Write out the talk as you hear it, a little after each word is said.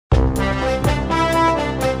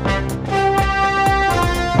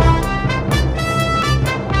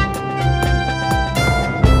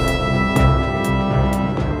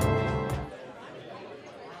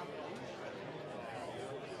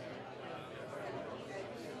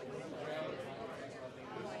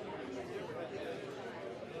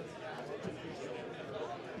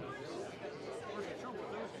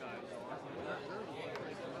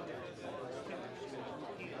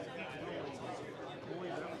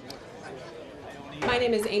My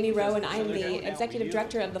name is Amy Rowe, and I am the Executive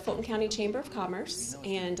Director of the Fulton County Chamber of Commerce.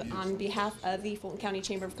 And on behalf of the Fulton County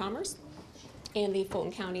Chamber of Commerce and the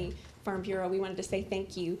Fulton County Farm Bureau, we wanted to say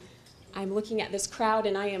thank you. I'm looking at this crowd,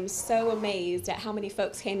 and I am so amazed at how many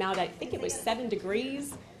folks came out. I think it was 7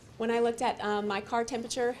 degrees when I looked at my car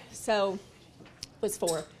temperature, so it was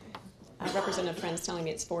 4. Representative Friend's telling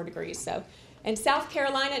me it's 4 degrees. So in South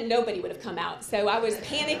Carolina, nobody would have come out. So I was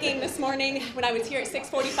panicking this morning. When I was here at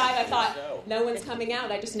 6:45, I thought, no one's coming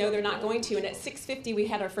out. I just know they're not going to. And at 6:50, we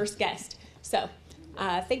had our first guest. So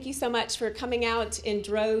thank you so much for coming out in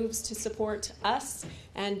droves to support us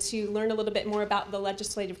and to learn a little bit more about the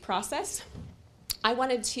legislative process. I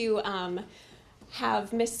wanted to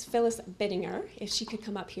have Miss Phyllis Bittinger, if she could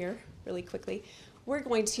come up here really quickly. We're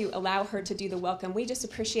going to allow her to do the welcome. We just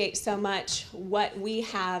appreciate so much what we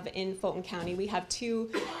have in Fulton County. We have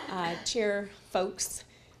 2 chair folks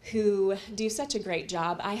who do such a great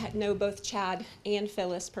job. I know both Chad and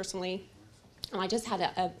Phyllis personally. I just had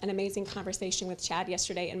an amazing conversation with Chad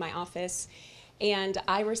yesterday in my office, and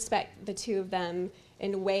I respect the 2 of them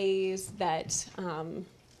in ways that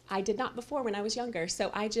I did not before when I was younger.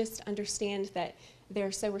 So I just understand that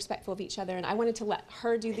they're so respectful of each other, and I wanted to let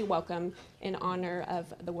her do the welcome in honor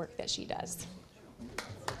of the work that she does.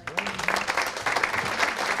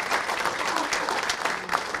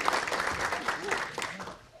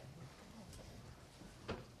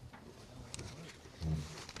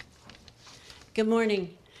 Good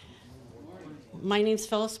morning. My name's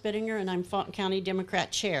Phyllis Bittinger, and I'm Fulton County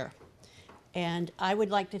Democrat Chair. And I would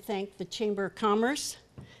like to thank the Chamber of Commerce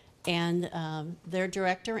and their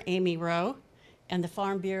director, Amy Rowe, and the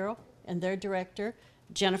Farm Bureau and their director,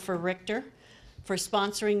 Jennifer Richter, for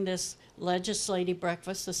sponsoring this legislative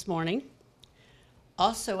breakfast this morning.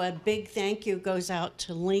 Also, a big thank you goes out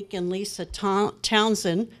to Link and Lisa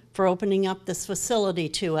Townsend for opening up this facility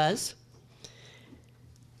to us.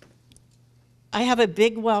 I have a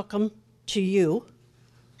big welcome to you,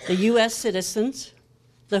 the U.S. citizens,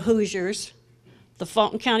 the Hoosiers, the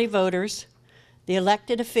Fulton County voters, the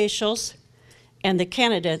elected officials, and the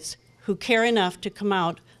candidates who care enough to come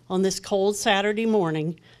out on this cold Saturday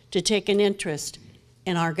morning to take an interest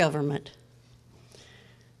in our government.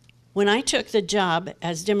 When I took the job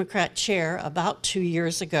as Democrat chair about 2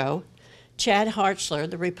 years ago, Chad Hartzler,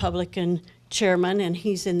 the Republican chairman, and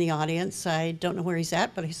he's in the audience. I don't know where he's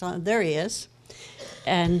at, but there he is.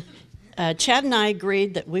 And Chad and I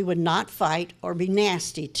agreed that we would not fight or be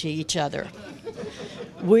nasty to each other.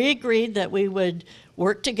 We agreed that we would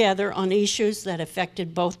work together on issues that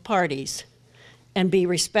affected both parties and be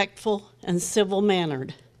respectful and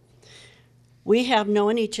civil-mannered. We have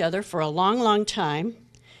known each other for a long, long time,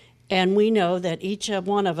 and we know that each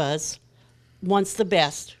one of us wants the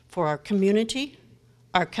best for our community,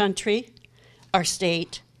 our country, our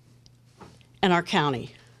state, and our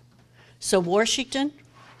county. So Washington,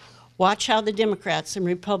 watch how the Democrats and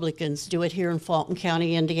Republicans do it here in Fulton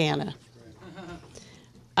County, Indiana.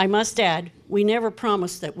 I must add, we never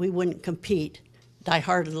promised that we wouldn't compete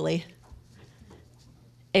die-heartedly.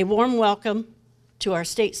 A warm welcome to our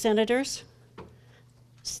state senators,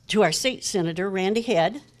 to our state senator, Randy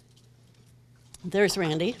Head. There's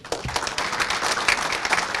Randy.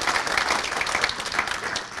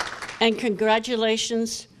 And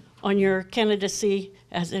congratulations on your candidacy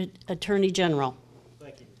as an Attorney General.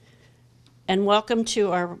 Thank you. And welcome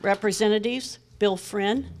to our representatives, Bill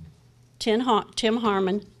Friend, Tim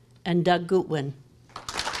Harmon, and Doug Gutwin.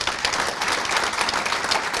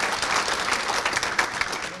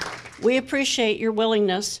 We appreciate your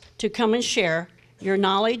willingness to come and share your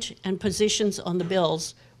knowledge and positions on the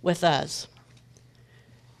bills with us.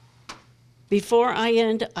 Before I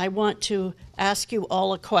end, I want to ask you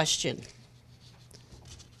all a question.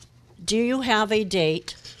 Do you have a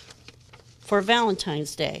date for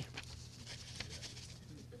Valentine's Day?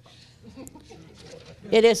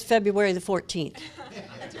 It is February the 14th,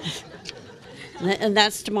 and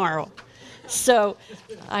that's tomorrow. So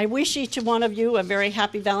I wish each one of you a very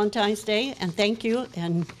happy Valentine's Day, and thank you,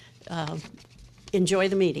 and enjoy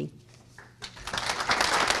the meeting.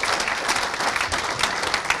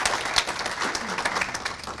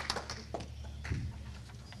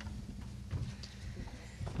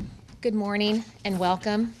 Good morning and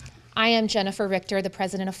welcome. I am Jennifer Richter, the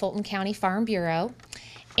president of Fulton County Farm Bureau.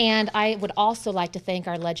 And I would also like to thank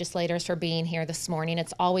our legislators for being here this morning.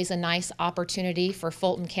 It's always a nice opportunity for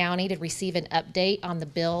Fulton County to receive an update on the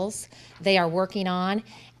bills they are working on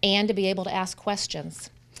and to be able to ask questions.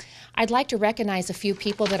 I'd like to recognize a few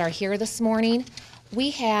people that are here this morning.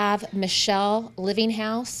 We have Michelle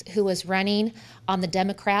Livinghouse, who is running on the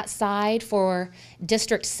Democrat side for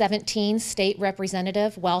District 17 State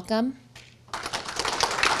Representative. Welcome.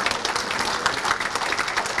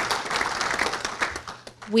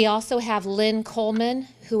 We also have Lynn Coleman,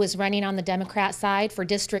 who is running on the Democrat side for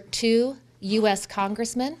District 2, U.S.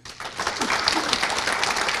 Congressman.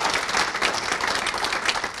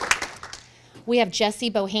 We have Jesse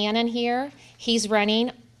Bohannon here. He's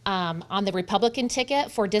running on the Republican ticket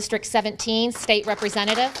for District 17, State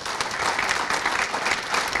Representative.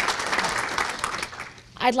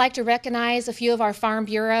 I'd like to recognize a few of our Farm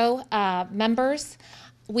Bureau members.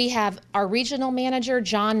 We have our Regional Manager,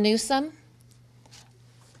 John Newsom.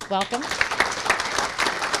 Welcome.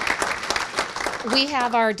 We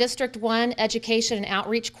have our District 1 Education and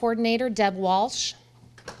Outreach Coordinator, Deb Walsh.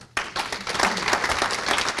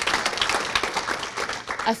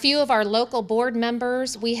 A few of our local board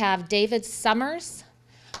members, we have David Summers,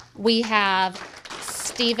 we have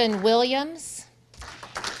Stephen Williams,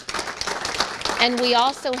 and we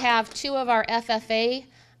also have two of our FFA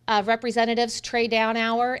representatives, Trey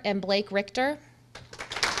Downhour and Blake Richter.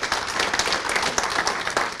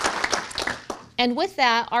 And with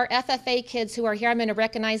that, our FFA kids who are here, I'm going to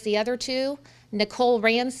recognize the other two, Nicole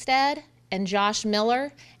Ranstead and Josh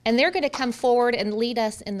Miller, and they're going to come forward and lead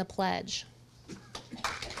us in the pledge.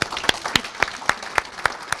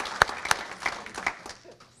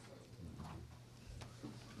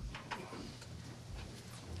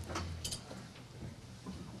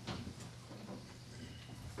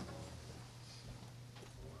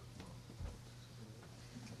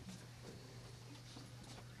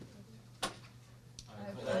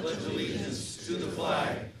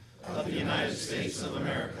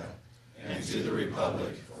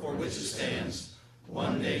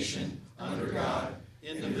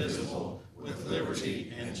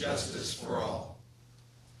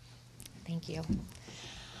 Thank you.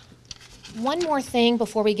 One more thing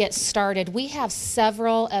before we get started. We have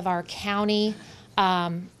several of our county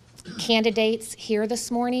candidates here this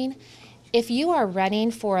morning. If you are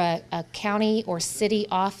running for a county or city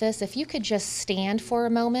office, if you could just stand for a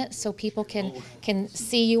moment so people can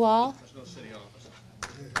see you all. There's no city office.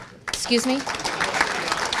 Excuse me?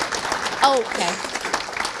 Oh, okay.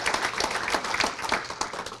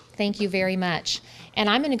 Thank you very much. And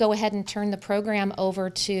I'm going to go ahead and turn the program over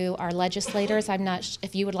to our legislators. I'm not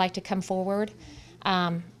if you would like to come forward,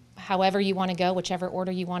 however you want to go, whichever order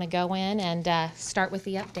you want to go in, and start with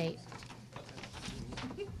the update.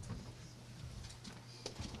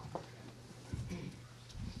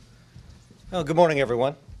 Well, good morning,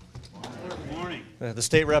 everyone. Good morning. The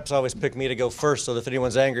state reps always pick me to go first, so that if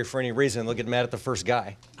anyone's angry for any reason, they'll get mad at the first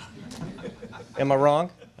guy. Am I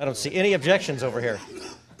wrong? I don't see any objections over here.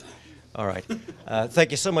 All right.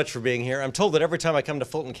 Thank you so much for being here. I'm told that every time I come to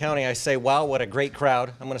Fulton County, I say, wow, what a great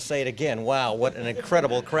crowd. I'm going to say it again. Wow, what an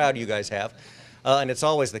incredible crowd you guys have. And it's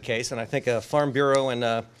always the case. And I think Farm Bureau and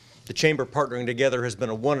the Chamber partnering together has been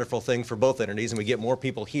a wonderful thing for both entities. And we get more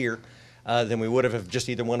people here than we would have if just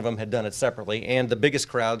either one of them had done it separately. And the biggest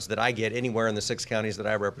crowds that I get anywhere in the 6 counties that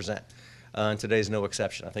I represent. And today's no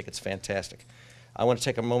exception. I think it's fantastic. I want to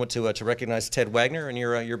take a moment to recognize Ted Wagner and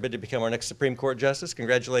your bid to become our next Supreme Court Justice.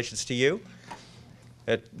 Congratulations to you.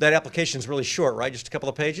 That application is really short, right? Just a couple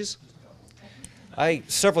of pages? I,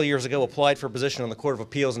 several years ago, applied for a position on the Court of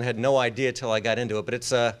Appeals and had no idea till I got into it. But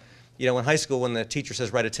it's, you know, in high school when the teacher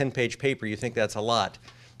says write a 10-page paper, you think that's a lot.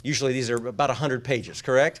 Usually these are about 100 pages,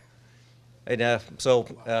 correct? And so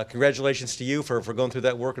congratulations to you for going through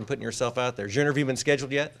that work and putting yourself out there. Has your interview been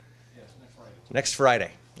scheduled yet? Yes, next Friday. Next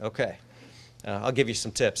Friday. Okay. I'll give you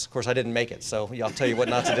some tips. Of course, I didn't make it, so I'll tell you what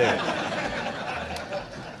not to do.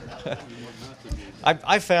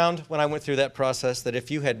 I found when I went through that process that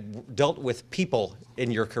if you had dealt with people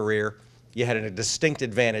in your career, you had a distinct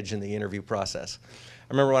advantage in the interview process.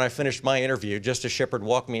 I remember when I finished my interview, Justice Shepard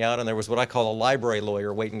walked me out, and there was what I call a library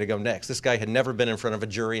lawyer waiting to go next. This guy had never been in front of a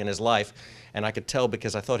jury in his life, and I could tell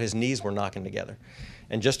because I thought his knees were knocking together.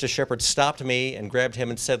 And Justice Shepard stopped me and grabbed him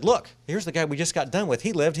and said, look, here's the guy we just got done with.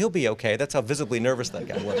 He lived, he'll be okay. That's how visibly nervous that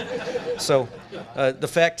guy was. So the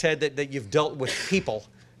fact, Ted, that you've dealt with people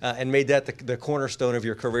and made that the cornerstone of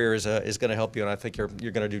your career is going to help you, and I think you're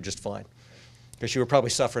going to do just fine. Because you were probably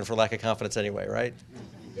suffering for lack of confidence anyway, right?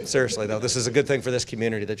 Seriously, though, this is a good thing for this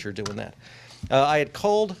community that you're doing that. I had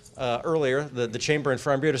called earlier the Chamber and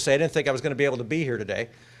Farm Bureau to say I didn't think I was going to be able to be here today.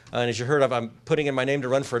 And as you heard, I'm putting in my name to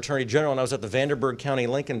run for Attorney General, and I was at the Vanderburgh County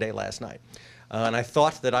Lincoln Day last night. And I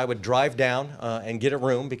thought that I would drive down and get a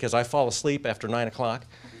room because I fall asleep after 9 o'clock.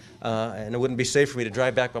 And it wouldn't be safe for me to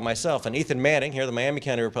drive back by myself. And Ethan Manning, here, the Miami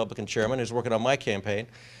County Republican chairman, who's working on my campaign,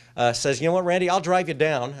 says, you know what, Randy, I'll drive you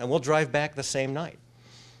down, and we'll drive back the same night.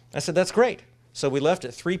 I said, that's great. So we left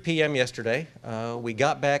at 3 p.m. yesterday. We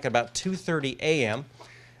got back about 2:30 a.m.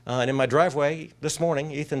 And in my driveway this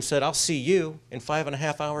morning, Ethan said, "I'll see you in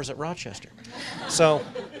 5.5 hours at Rochester." So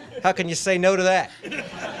how can you say no to that?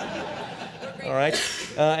 All right.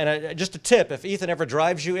 Just a tip, if Ethan ever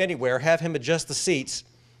drives you anywhere, have him adjust the seats,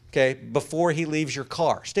 okay, before he leaves your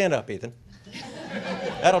car. Stand up, Ethan.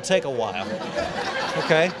 That'll take a while,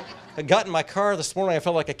 okay? I got in my car this morning, I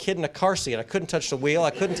felt like a kid in a car seat. I couldn't touch the wheel, I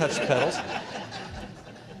couldn't touch the pedals.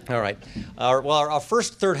 All right. Our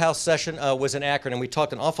first Third House session was in Akron, and we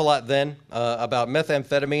talked an awful lot then about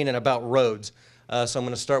methamphetamine and about roads. So I'm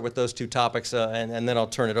going to start with those two topics, and then I'll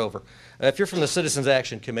turn it over. If you're from the Citizens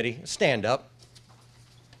Action Committee, stand up.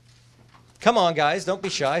 Come on, guys, don't be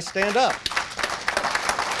shy. Stand up.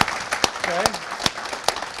 Okay.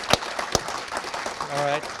 All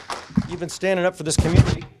right. You've been standing up for this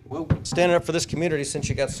community. Standing up for this community since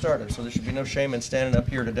you got started, so there should be no shame in standing up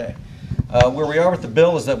here today. Where we are with the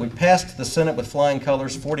bill is that we passed the Senate with flying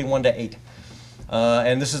colors, 41-8.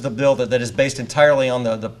 And this is the bill that is based entirely on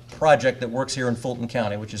the project that works here in Fulton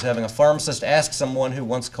County, which is having a pharmacist ask someone who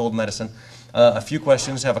wants cold medicine a few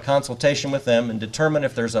questions, have a consultation with them, and determine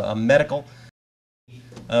if there's a medical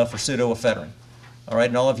for pseudoephedrine. All right,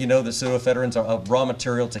 and all of you know that pseudoephedrines are a raw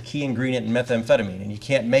material. It's a key ingredient in methamphetamine, and you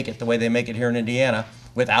can't make it the way they make it here in Indiana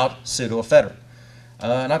without pseudoephedrine.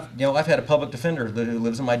 And I've had a public defender who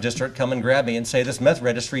lives in my district come and grab me and say this meth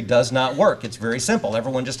registry does not work. It's very simple.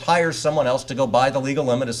 Everyone just hires someone else to go buy the legal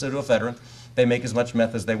limit of pseudoephedrine. They make as much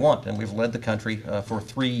meth as they want, and we've led the country for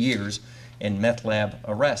 3 years in meth lab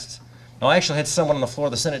arrests. Now, I actually had someone on the floor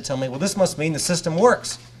of the Senate tell me, well, this must mean the system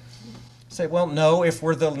works. I say, well, no, if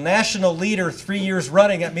we're the national leader 3 years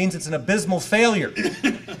running, that means it's an abysmal failure.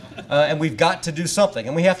 And we've got to do something,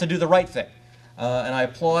 and we have to do the right thing. And I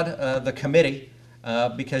applaud the committee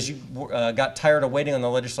because you got tired of waiting on the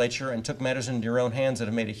legislature and took matters into your own hands that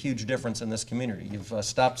have made a huge difference in this community. You've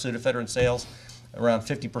stopped pseudoephedrine sales around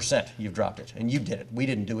 50%. You've dropped it, and you did it. We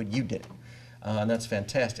didn't do it, you did it. And that's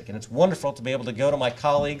fantastic. And it's wonderful to be able to go to my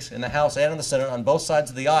colleagues in the House and in the Senate on both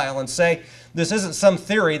sides of the aisle and say, this isn't some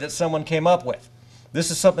theory that someone came up with.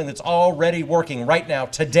 This is something that's already working right now,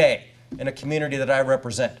 today, in a community that I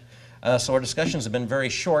represent. So our discussions have been very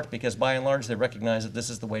short because by and large they recognize that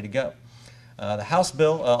this is the way to go. The House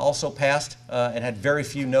bill also passed and had very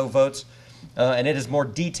few no votes, and it is more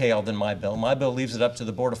detailed than my bill. My bill leaves it up to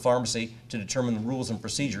the Board of Pharmacy to determine the rules and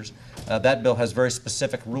procedures. That bill has very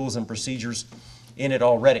specific rules and procedures in it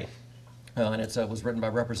already, and it was written by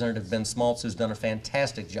Representative Ben Smaltz, who's done a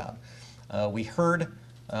fantastic job. We heard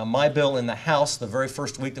my bill in the House the very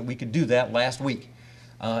first week that we could do that last week,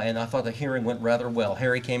 and I thought the hearing went rather well.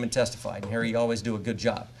 Harry came and testified, and Harry, you always do a good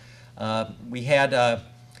job. We had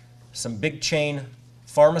some big chain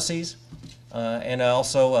pharmacies and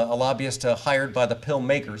also a lobbyist hired by the pill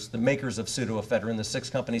makers, the makers of pseudoephedrine, the 6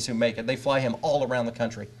 companies who make it. They fly him all around the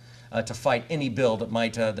country to fight any bill that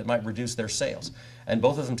might reduce their sales. And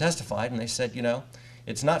both of them testified, and they said, you know,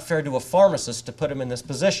 it's not fair to a pharmacist to put him in this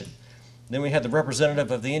position. Then we had the representative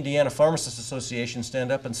of the Indiana Pharmacists Association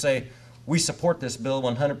stand up and say, we support this bill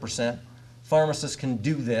 100%. Pharmacists can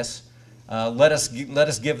do this. Let us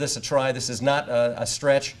give this a try. This is not a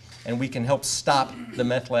stretch, and we can help stop the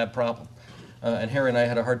meth lab problem. And Harry and I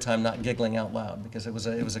had a hard time not giggling out loud because it was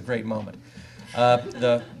a great moment.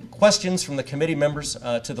 The questions from the committee members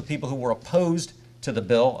to the people who were opposed to the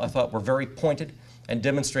bill I thought were very pointed and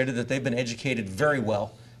demonstrated that they've been educated very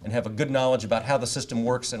well and have a good knowledge about how the system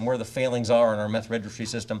works and where the failings are in our meth registry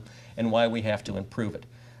system and why we have to improve it.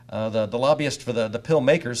 The lobbyist for the pill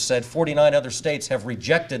makers said 49 other states have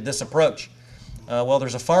rejected this approach. Well,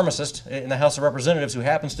 there's a pharmacist in the House of Representatives who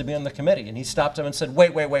happens to be on the committee, and he stopped him and said,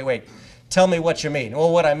 wait. Tell me what you mean. Well,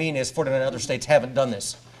 what I mean is 49 other states haven't done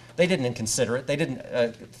this. They didn't consider it. They didn't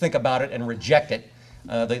think about it and reject it.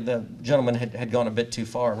 The gentleman had gone a bit too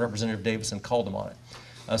far, and Representative Davison called him on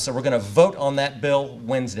it. So we're going to vote on that bill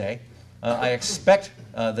Wednesday. I expect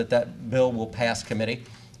that bill will pass committee.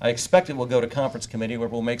 I expect it will go to conference committee where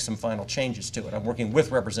we'll make some final changes to it. I'm working with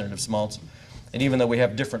Representative Smaltz, and even though we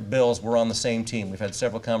have different bills, we're on the same team. We've had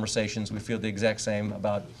several conversations. We feel the exact same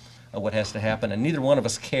about what has to happen, and neither one of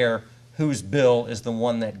us care whose bill is the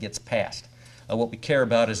one that gets passed. What we care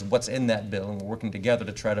about is what's in that bill, and we're working together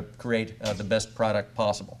to try to create the best product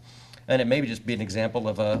possible. And it may just be an example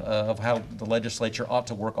of how the legislature ought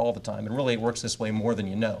to work all the time, and really it works this way more than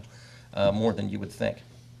you know, more than you would think.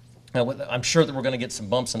 Now, I'm sure that we're going to get some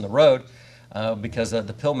bumps in the road because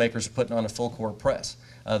the pill makers are putting on a full court press.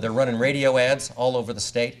 They're running radio ads all over the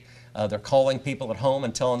state. They're calling people at home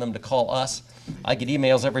and telling them to call us. I get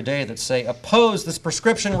emails every day that say, oppose this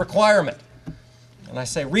prescription requirement. And I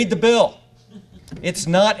say, read the bill. It's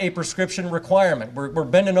not a prescription requirement. We're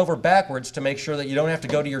bending over backwards to make sure that you don't have to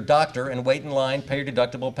go to your doctor and wait in line, pay your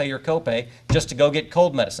deductible, pay your copay, just to go get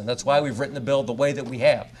cold medicine. That's why we've written the bill the way that we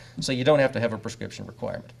have, so you don't have to have a prescription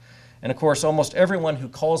requirement. And of course, almost everyone who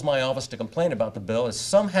calls my office to complain about the bill has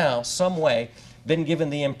somehow, some way, been given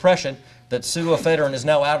the impression that pseudoephedrine is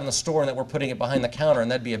now out in the store and that we're putting it behind the counter,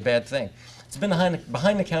 and that'd be a bad thing. It's been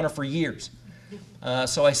behind the counter for years.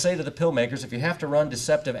 So I say to the pill makers, if you have to run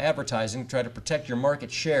deceptive advertising to try to protect your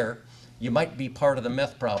market share, you might be part of the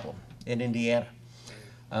meth problem in Indiana.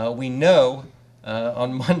 We know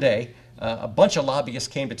on Monday a bunch of lobbyists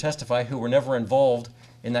came to testify who were never involved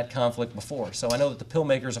in that conflict before. So I know that the pill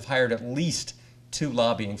makers have hired at least 2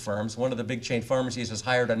 lobbying firms. One of the big chain pharmacies has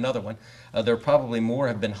hired another one. There probably more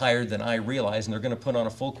have been hired than I realize, and they're going to put on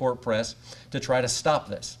a full court press to try to stop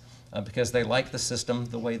this because they like the system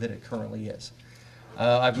the way that it currently is.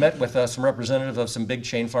 I've met with some representatives of some big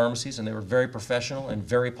chain pharmacies, and they were very professional and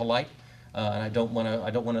very polite. And I don't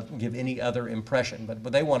want to give any other impression, but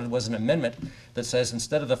what they wanted was an amendment that says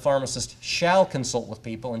instead of the pharmacist shall consult with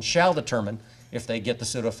people and shall determine if they get the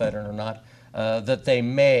pseudoephedrine or not, that they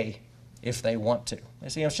may if they want to. You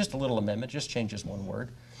see, it's just a little amendment, just changes one word.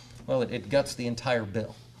 Well, it guts the entire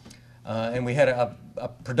bill. And we had a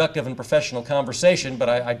productive and professional conversation, but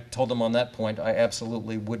I told them on that point I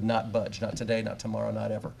absolutely would not budge, not today, not tomorrow,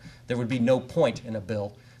 not ever. There would be no point in a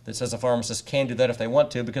bill that says a pharmacist can do that if they want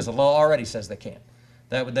to, because the law already says they can.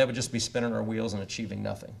 That would just be spinning our wheels and achieving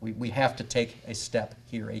nothing. We have to take a step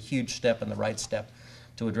here, a huge step and the right step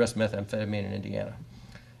to address methamphetamine in Indiana.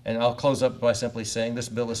 And I'll close up by simply saying this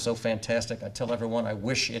bill is so fantastic. I tell everyone I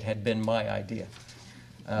wish it had been my idea.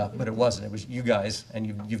 But it wasn't. It was you guys, and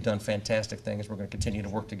you've done fantastic things. We're going to continue to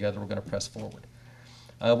work together. We're going to press forward.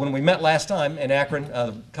 When we met last time in Akron,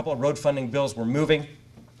 a couple of road funding bills were moving,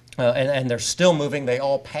 and they're still moving. They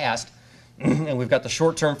all passed. And we've got the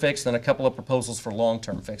short-term fix and a couple of proposals for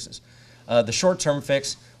long-term fixes. The short-term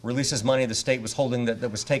fix releases money the state was holding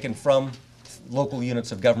that was taken from local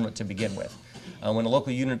units of government to begin with. When a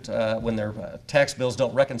local unit, when their tax bills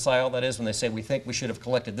don't reconcile, that is, when they say we think we should have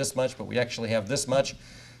collected this much, but we actually have this much,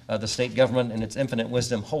 the state government, in its infinite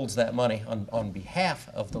wisdom, holds that money on behalf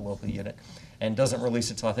of the local unit and doesn't release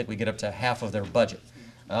it until I think we get up to half of their budget.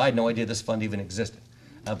 I had no idea this fund even existed.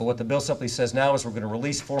 But what the bill simply says now is we're going to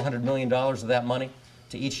release $400 million of that money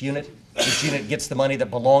to each unit. Each unit gets the money that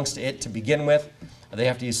belongs to it to begin with. They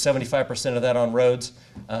have to use 75% of that on roads,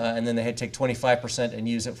 and then they had to take 25% and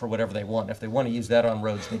use it for whatever they want. If they want to use that on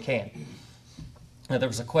roads, they can. Now, there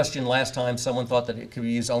was a question last time. Someone thought that it could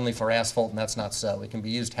be used only for asphalt, and that's not so. It can be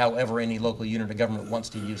used however any local unit of government wants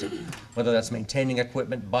to use it, whether that's maintaining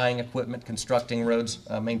equipment, buying equipment, constructing roads,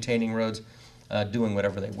 maintaining roads, doing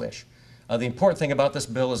whatever they wish. The important thing about this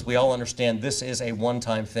bill is we all understand this is a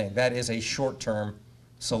one-time thing. That is a short-term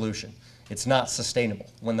solution. It's not sustainable.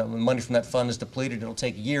 When the money from that fund is depleted, it'll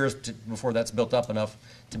take years before that's built up enough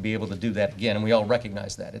to be able to do that again, and we all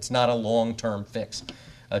recognize that. It's not a long-term fix.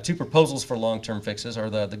 2 proposals for long-term fixes are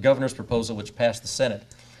the governor's proposal, which passed the Senate,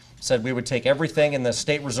 said we would take everything in the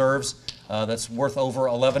state reserves that's worth over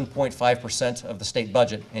 11.5% of the state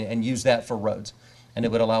budget and use that for roads, and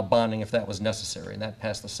it would allow bonding if that was necessary, and that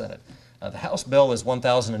passed the Senate. The House bill is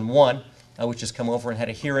 1001, which has come over and had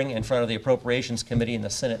a hearing in front of the Appropriations Committee in the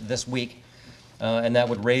Senate this week. And that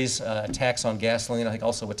would raise a tax on gasoline, I think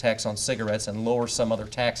also a tax on cigarettes, and lower some other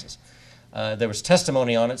taxes. There was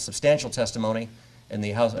testimony on it, substantial testimony, in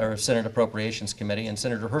the House or Senate Appropriations Committee. And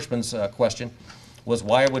Senator Hirschman's question was,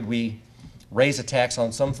 why would we raise a tax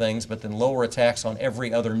on some things but then lower a tax on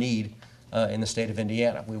every other need in the state of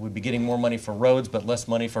Indiana? We would be getting more money for roads but less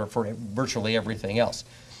money for virtually everything else.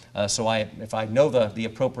 So if I know the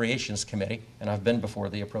Appropriations Committee, and I've been before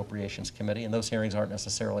the Appropriations Committee, and those hearings aren't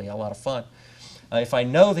necessarily a lot of fun, if I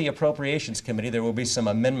know the Appropriations Committee, there will be some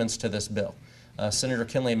amendments to this bill. Senator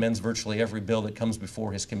Kinley amends virtually every bill that comes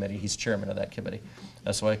before his committee. He's chairman of that committee.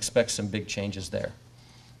 So I expect some big changes there.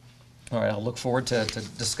 All right, I'll look forward to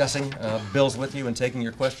discussing bills with you and taking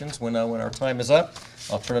your questions when our time is up.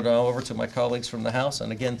 I'll turn it over to my colleagues from the House.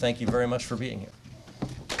 And again, thank you very much for being here.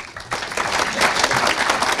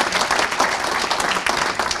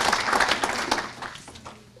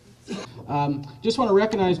 Just want to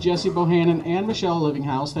recognize Jesse Bohannon and Michelle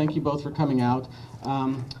Livinghouse. Thank you both for coming out.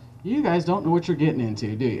 You guys don't know what you're getting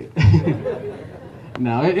into, do you?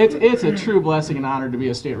 No, it's a true blessing and honor to be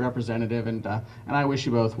a state representative, and I wish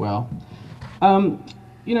you both well.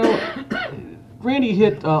 You know, Randy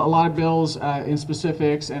hit a lot of bills in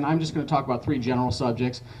specifics, and I'm just going to talk about 3 general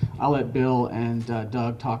subjects. I'll let Bill and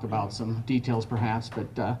Doug talk about some details perhaps,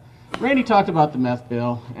 but Randy talked about the meth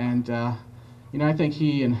bill, and you know, I think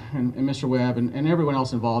he and Mr. Webb and everyone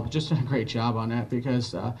else involved just did a great job on that,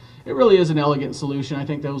 because it really is an elegant solution. I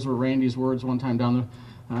think those were Randy's words one time down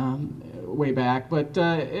the way back. But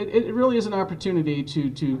it really is an opportunity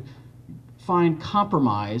to find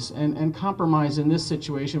compromise, and compromise in this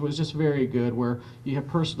situation was just very good, where you have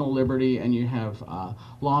personal liberty and you have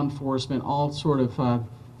law enforcement all sort of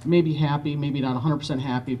maybe happy, maybe not 100%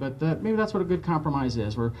 happy, but maybe that's what a good compromise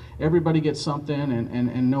is, where everybody gets something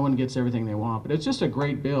and no one gets everything they want. But it's just a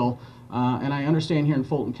great bill, and I understand here in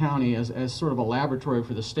Fulton County, as sort of a laboratory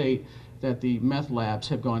for the state, that the meth labs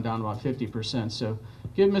have gone down about 50%. So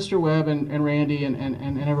give Mr. Webb and Randy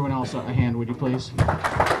and everyone else a hand, would you please?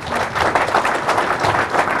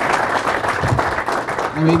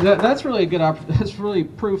 I mean, that's really a good that's really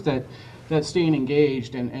proof that staying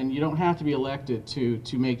engaged, and you don't have to be elected to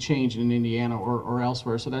make change in Indiana or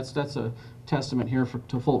elsewhere. So that's a testament here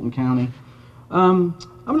to Fulton County. I'm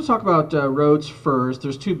going to talk about roads first.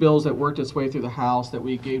 There's two bills that worked its way through the House that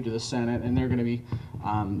we gave to the Senate, and they're going to be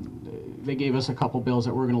they gave us a couple bills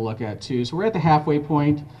that we're going to look at too. So we're at the halfway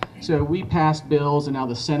point. So we passed bills, and now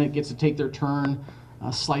the Senate gets to take their turn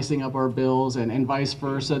slicing up our bills, and vice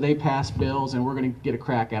versa. They pass bills, and we're going to get a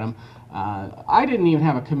crack at them. I didn't even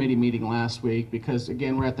have a committee meeting last week because,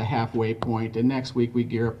 again, we're at the halfway point, and next week we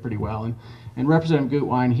gear up pretty well. And Representative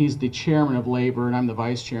Gutwein, he's the chairman of Labor, and I'm the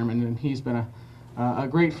vice chairman, and he's been a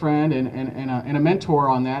great friend and a mentor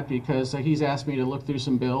on that, because he's asked me to look through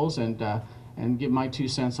some bills and give my 2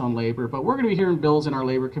 cents on labor. But we're going to be hearing bills in our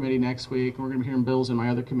Labor Committee next week, and we're going to be hearing bills in my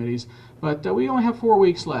other committees. But we only have 4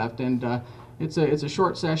 weeks left, and it's a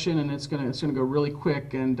short session, and it's gonna go really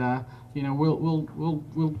quick, and you know,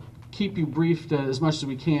 we'll keep you briefed as much as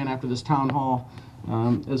we can after this town hall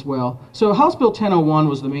as well. So House Bill 1001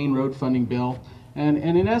 was the main road funding bill, and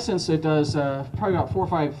in essence it does probably about 4 or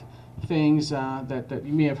 5 things that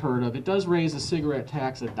you may have heard of. It does raise the cigarette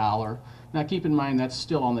tax $1. Now keep in mind that's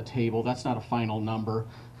still on the table. That's not a final number.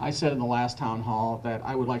 I said in the last town hall that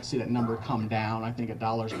I would like to see that number come down. I think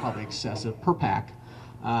 $1 is probably excessive per pack.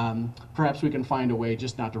 Perhaps we can find a way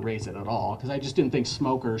just not to raise it at all, because I just didn't think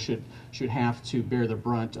smokers should have to bear the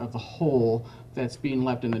brunt of the hole that's being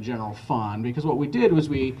left in the general fund. Because what we did was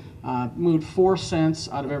we moved 4 cents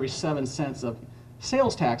out of every 7 cents of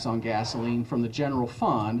sales tax on gasoline from the general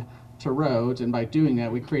fund to roads, and by doing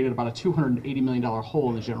that we created about a $280 million hole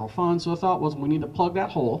in the general fund. So the thought was, we need to plug that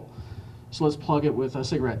hole, so let's plug it with a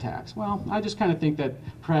cigarette tax. Well, I just kind of think that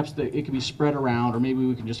perhaps it could be spread around, or maybe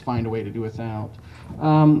we can just find a way to do without.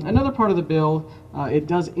 Another part of the bill, it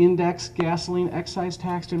does index gasoline excise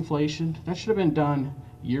tax to inflation. That should have been done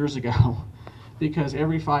years ago, because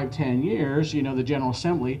every 5-10 years, you know, the General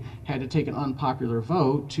Assembly had to take an unpopular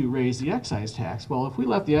vote to raise the excise tax. Well, if we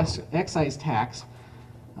left the excise tax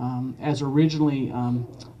as originally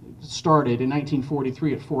started in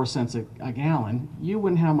 1943 at 4 cents a gallon, you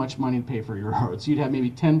wouldn't have much money to pay for your roads. You'd have maybe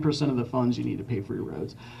 10% of the funds you need to pay for your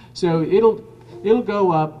roads. So it'll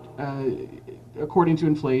go up according to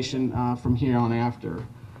inflation from here on after.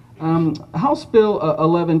 House Bill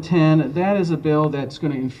 1110, that is a bill that's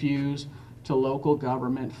going to infuse to local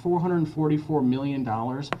government $444 million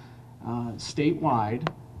statewide.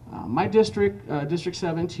 My district, District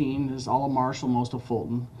 17, is all of Marshall, most of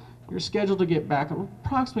Fulton. You're scheduled to get back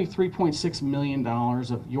approximately $3.6 million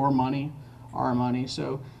of your money, our money.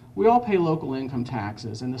 So we all pay local income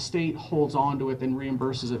taxes, and the state holds on to it and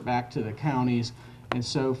reimburses it back to the counties and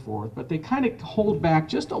so forth. But they kind of hold back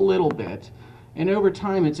just a little bit, and over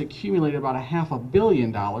time it's accumulated about $500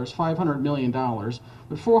 million, $500 million,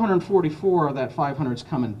 but 444 of that 500 is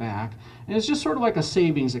coming back. And it's just sort of like a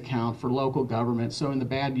savings account for local government. So in the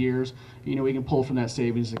bad years, you know, we can pull from that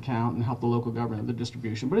savings account and help the local government with the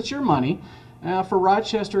distribution. But it's your money. For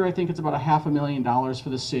Rochester, I think it's about $500,000 for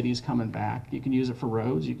the cities coming back. You can use it for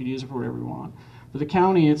roads, you can use it for whatever you want. For the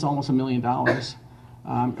county, it's almost $1 million.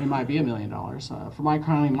 It might be $1 million. For my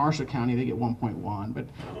county, Marshall County, they get 1.1. But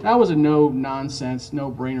that was a no-nonsense,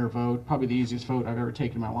 no-brainer vote. Probably the easiest vote I've ever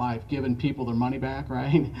taken in my life, giving people their money back,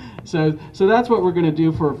 right? So that's what we're going to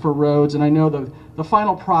do for roads. And I know the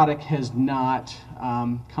final product has not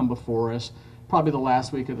come before us. Probably the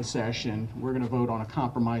last week of the session, we're going to vote on a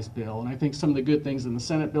compromise bill. And I think some of the good things in the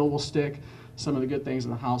Senate bill will stick. Some of the good things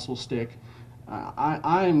in the House will stick.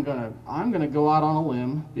 I'm gonna go out on a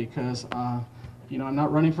limb because you know, I'm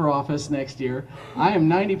not running for office next year. I am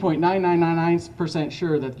 90.9999%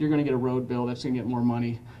 sure that you're going to get a road bill that's going to get more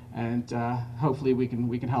money, and hopefully we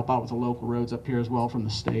can help out with the local roads up here as well from the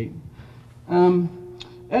state.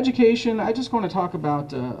 Education, I just want to talk about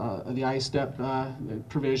the ISTEP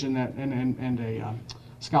provision that and a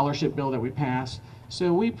scholarship bill that we passed.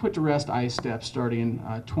 So we put to rest ISTEP starting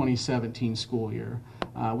in 2017 school year.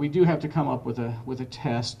 We do have to come up with a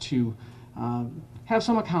test to have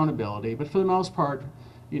some accountability, but for the most part,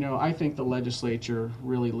 you know, I think the legislature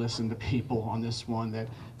really listened to people on this one, that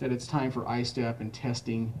it's time for ISTEP and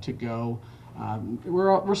testing to go.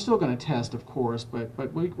 We're still going to test, of course, but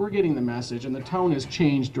we're getting the message, and the tone has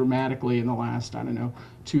changed dramatically in the last, I don't know,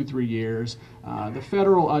 2-3 years. The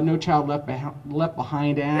federal No Child Left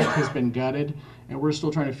Behind Act has been gutted, and we're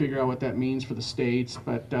still trying to figure out what that means for the states,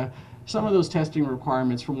 but some of those testing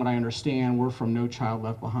requirements, from what I understand, were from No Child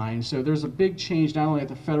Left Behind. So there's a big change not only at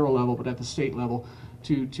the federal level, but at the state level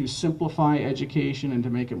to simplify education and to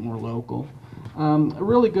make it more local. A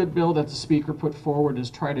really good bill that the speaker put forward is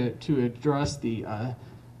try to address the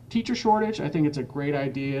teacher shortage. I think it's a great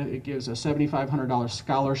idea. It gives a $7,500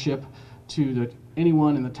 scholarship to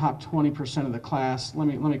anyone in the top 20% of the class. Let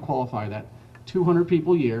me qualify that. 200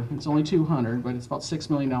 people a year. It's only 200, but it's about $6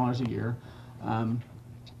 million a year.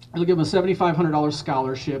 It'll give them a $7,500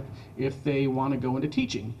 scholarship if they want to go into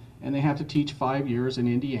teaching, and they have to teach 5 years in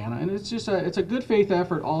Indiana. And it's just it's a good faith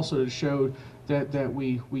effort also to show that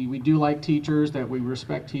we do like teachers, that we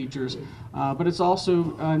respect teachers, but it's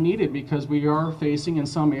also needed because we are facing in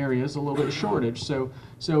some areas a little bit of shortage. So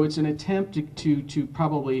it's an attempt to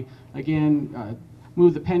probably again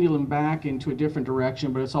move the pendulum back into a different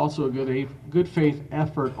direction, but it's also a good faith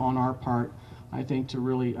effort on our part, I think, to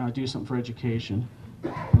really do something for education.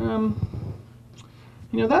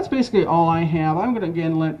 You know, that's basically all I have. I'm going to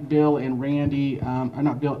again let Bill and Randy,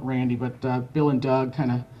 not Randy, but Bill and Doug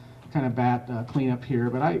kind of clean up here.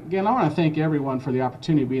 But I want to thank everyone for the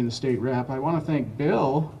opportunity to be in the state rep. I want to thank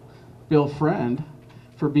Bill Friend,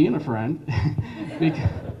 for being a friend,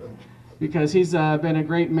 because he's been a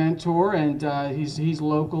great mentor, and he's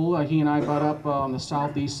local. He and I butt up on the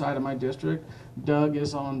southeast side of my district. Doug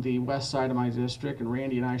is on the west side of my district, and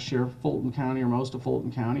Randy and I share Fulton County, or most of Fulton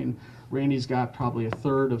County, and Randy's got probably a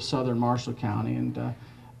third of southern Marshall County, and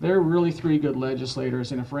they're really three good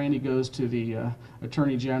legislators, and if Randy goes to the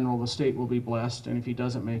Attorney General, the state will be blessed, and if he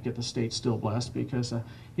doesn't make it, the state's still blessed, because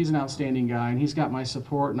he's an outstanding guy, and he's got my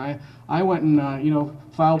support, and I went and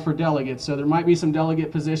filed for delegates, so there might be some delegate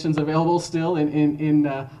positions available still, I'm going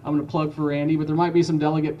to plug for Randy, but there might be some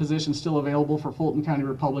delegate positions still available for Fulton County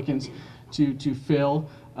Republicans to fill.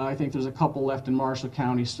 I think there's a couple left in Marshall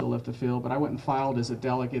County still left to fill, but I went and filed as a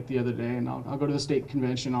delegate the other day, and I'll go to the state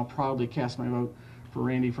convention. I'll proudly cast my vote for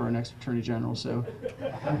Randy for our next Attorney General. So,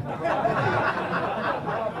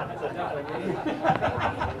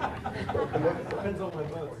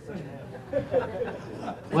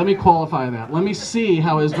 let me qualify that. Let me see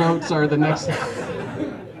how his votes are the next.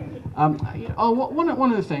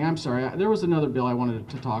 One other thing, I'm sorry, there was another bill I wanted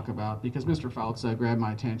to talk about because Mr. Fouts grabbed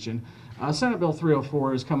my attention. Senate Bill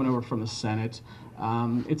 304 is coming over from the Senate.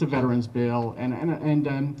 It's a veterans bill,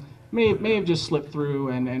 and may have just slipped through,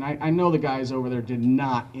 and I know the guys over there did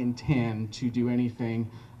not intend to do anything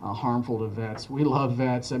harmful to vets. We love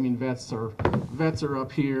vets. I mean, vets are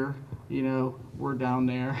up here, we're down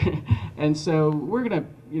there, and so we're gonna,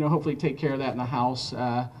 hopefully take care of that in the House.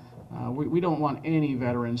 We don't want any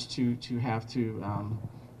veterans to have to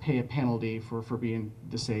pay a penalty for being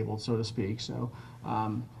disabled, so to speak. So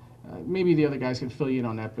maybe the other guys can fill you in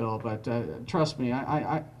on that bill, but trust me,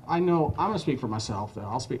 I know I'm going to speak for myself.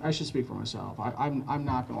 Though I should speak for myself. I'm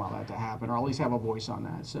not going to allow that to happen, or at least have a voice on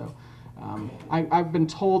that. So I've been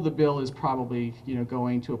told the bill is probably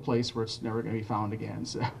going to a place where it's never going to be found again.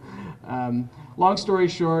 So long story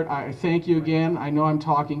short, I thank you again. I know I'm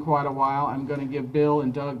talking quite a while. I'm going to give Bill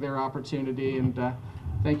and Doug their opportunity, and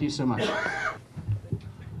thank you so much.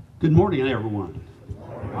 Good morning, everyone.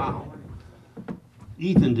 Wow.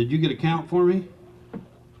 Ethan, did you get a count for me?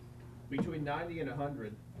 Between 90 and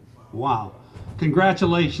 100. Wow.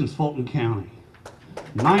 Congratulations, Fulton County.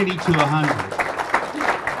 90 to 100.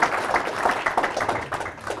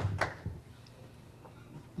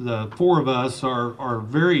 The four of us are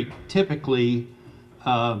very typically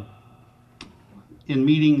in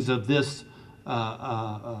meetings of this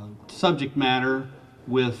subject matter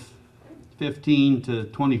with 15 to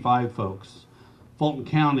 25 folks. Fulton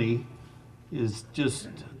County is just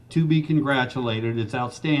to be congratulated. It's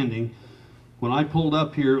outstanding. When I pulled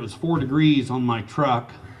up here, it was 4 degrees on my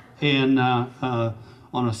truck, and on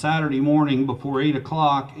a Saturday morning before 8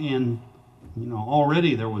 o'clock, and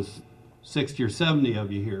already there was 60 or 70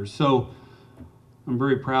 of you here. So I'm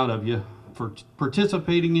very proud of you for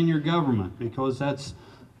participating in your government, because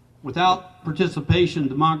without participation,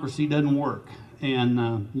 democracy doesn't work.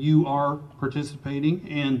 And you are participating,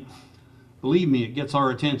 and believe me, it gets our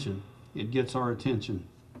attention. It gets our attention.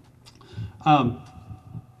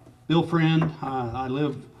 Bill Bill Friend. I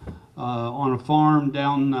live on a farm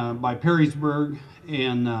down by Perrysburg,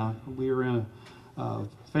 and we are in a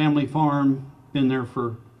family farm, been there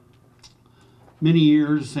for many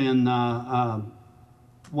years, and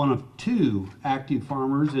one of two active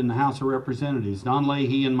farmers in the House of Representatives, Don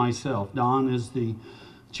Leahy and myself. Don is the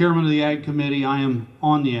chairman of the Ag Committee. I am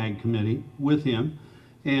on the Ag Committee with him,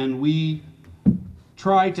 and we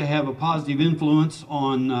try to have a positive influence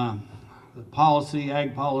on the policy,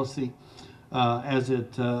 ag policy, as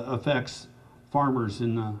it affects farmers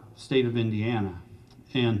in the state of Indiana.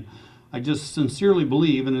 And I just sincerely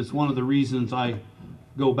believe, and it's one of the reasons I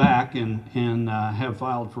go back and have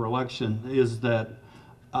filed for election, is that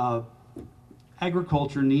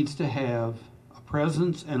agriculture needs to have a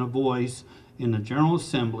presence and a voice in the General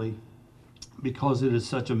Assembly because it is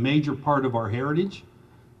such a major part of our heritage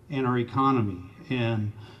and our economy.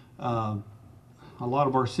 And a lot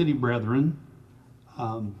of our city brethren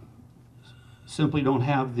simply don't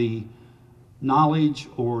have the knowledge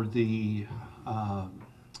or the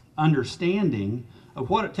understanding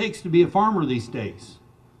of what it takes to be a farmer these days.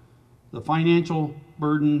 The financial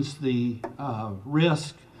burdens, the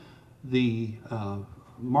risk, the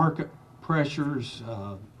market pressures,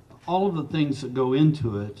 all of the things that go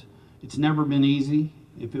into it. It's never been easy.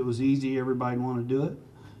 If it was easy, everybody'd want to do it,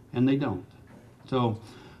 and they don't. So,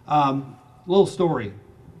 little story.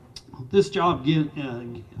 This job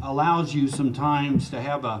allows you sometimes to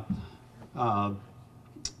have an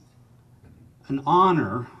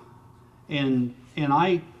honor, and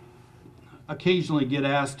I occasionally get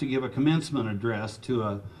asked to give a commencement address to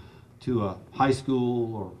a high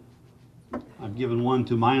school, or I've given one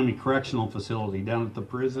to Miami Correctional Facility down at the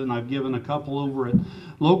prison. I've given a couple over at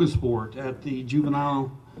Logansport at the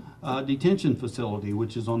juvenile detention facility,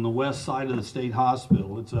 which is on the west side of the state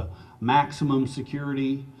hospital. It's a maximum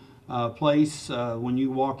security place. When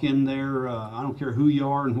you walk in there, I don't care who you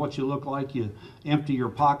are and what you look like, you empty your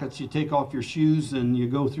pockets, you take off your shoes, and you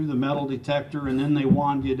go through the metal detector, and then they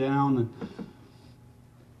wand you down. And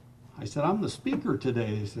I said, I'm the speaker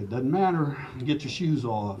today. They said, doesn't matter, get your shoes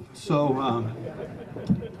off. So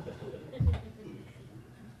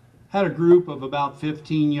had a group of about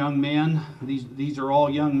 15 young men. These are all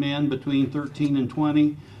young men between 13 and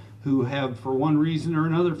 20 who have, for one reason or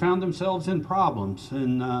another, found themselves in problems.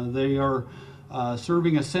 And they are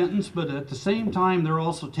serving a sentence, but at the same time, they're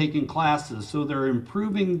also taking classes. So they're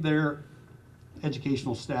improving their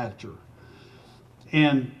educational stature.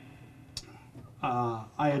 And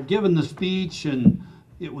I had given the speech, and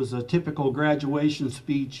it was a typical graduation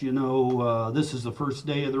speech. You know, this is the first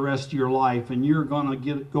day of the rest of your life, and you're going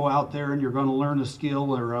to go out there and you're going to learn a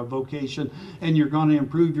skill or a vocation, and you're going to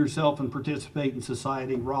improve yourself and participate in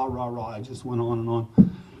society. Rah, rah, rah. I just went on and on.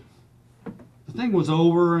 The thing was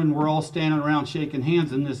over, and we're all standing around shaking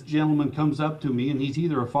hands, and this gentleman comes up to me, and he's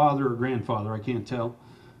either a father or grandfather, I can't tell.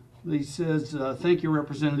 He says, thank you,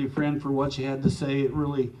 Representative Friend, for what you had to say. It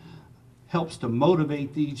really helps to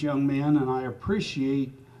motivate these young men, and I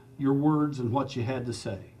appreciate your words and what you had to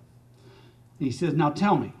say. He says, now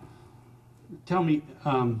tell me,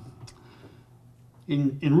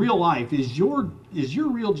 in real life, is your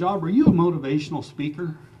real job, are you a motivational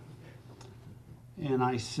speaker? And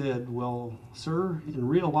I said, well, sir, in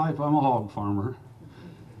real life, I'm a hog farmer.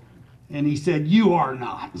 And he said, you are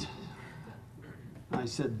not. I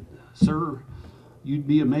said, sir, you'd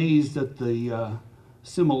be amazed at the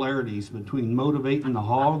similarities between motivating the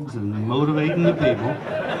hogs and motivating the people.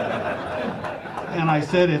 And I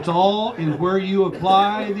said, it's all in where you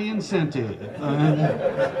apply the incentive.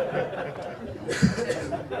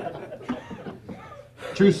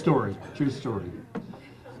 True story, true story.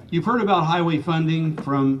 You've heard about highway funding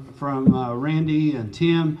from Randy and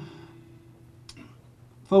Tim.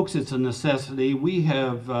 Folks, it's a necessity. We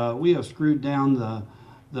have screwed down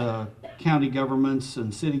the county governments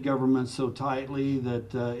and city governments so tightly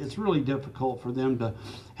that it's really difficult for them to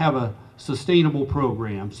have a sustainable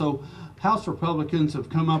program. So House Republicans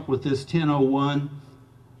have come up with this 1001.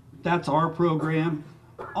 That's our program.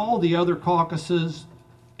 All the other caucuses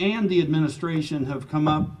and the administration have come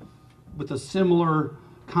up with a similar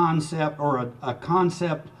concept, or a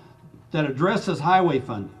concept that addresses highway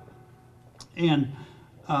funding. And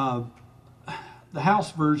the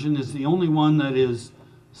House version is the only one that is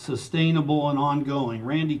sustainable and ongoing.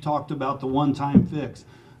 Randy talked about the one-time fix.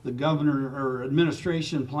 The governor or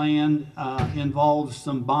administration plan involves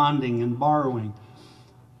some bonding and borrowing.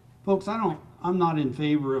 Folks, I'm not in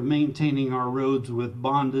favor of maintaining our roads with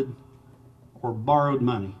bonded or borrowed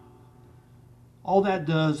money. All that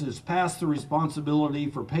does is pass the responsibility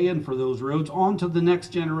for paying for those roads on to the next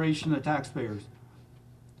generation of taxpayers.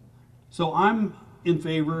 So I'm in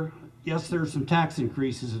favor, yes, there's some tax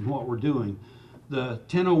increases in what we're doing. The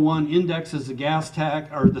 1001 indexes the gas tax,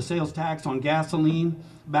 or the sales tax on gasoline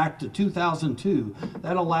back to 2002.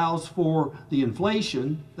 That allows for the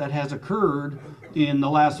inflation that has occurred in the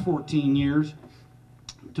last 14 years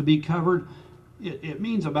to be covered. It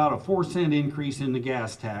means about a 4-cent increase in the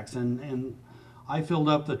gas tax, and I filled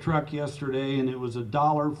up the truck yesterday and it was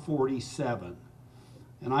 $1.47.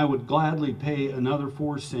 And I would gladly pay another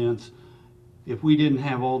 4 cents if we didn't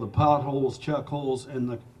have all the potholes, chuck holes, and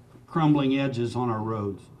the crumbling edges on our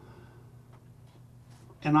roads.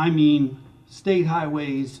 And I mean state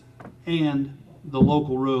highways and the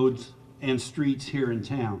local roads and streets here in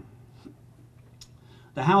town.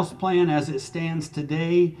 The House plan as it stands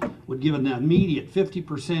today would give an immediate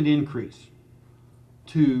 50% increase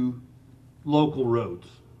to local roads,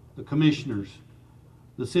 the commissioners,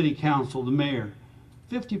 the city council, the mayor.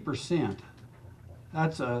 50%.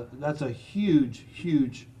 That's a huge,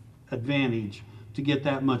 huge advantage to get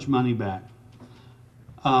that much money back.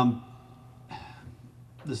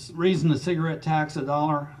 Raising the cigarette tax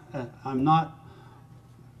 $1, I'm not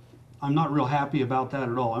real happy about that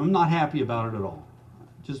at all. I'm not happy about it at all.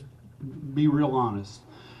 Just be real honest.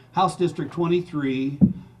 House District 23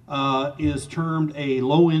 is termed a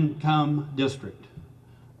low-income district.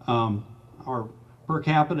 Our per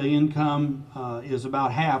capita income is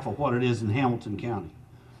about half of what it is in Hamilton County.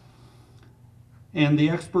 And the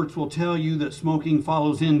experts will tell you that smoking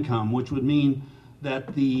follows income, which would mean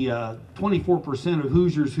that the 24% of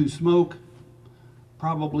Hoosiers who smoke,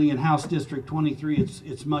 probably in House District 23,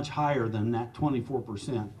 it's much higher than that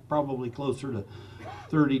 24%, probably closer to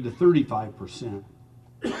 30 to 35%,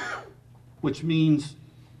 which means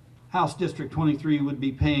House District 23 would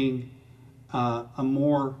be paying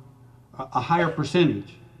a higher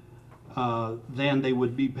percentage than they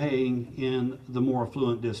would be paying in the more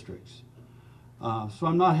affluent districts. So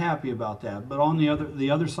I'm not happy about that. But on the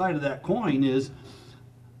other side of that coin is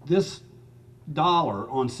this dollar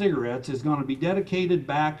on cigarettes is going to be dedicated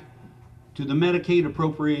back to the Medicaid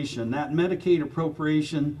appropriation. That Medicaid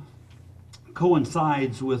appropriation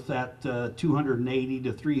coincides with that $280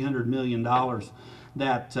 to $300 million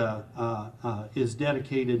that is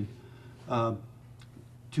dedicated to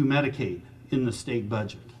Medicaid in the state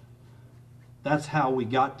budget. That's how we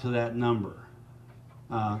got to that number.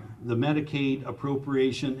 The Medicaid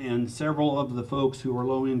appropriation, and several of the folks who are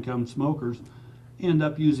low-income smokers end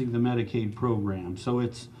up using the Medicaid program. So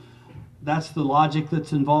that's the logic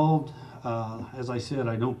that's involved. As I said,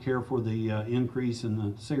 I don't care for the increase in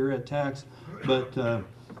the cigarette tax, but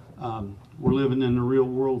we're living in the real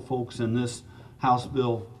world, folks, and this House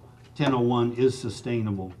Bill 1001 is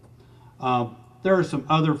sustainable. There are some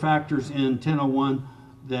other factors in 1001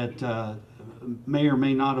 that may or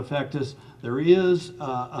may not affect us. There is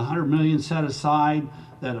 $100 million set aside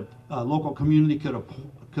that a local community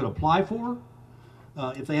could apply for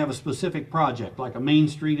if they have a specific project, like a Main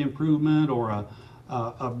Street improvement or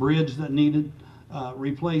a bridge that needed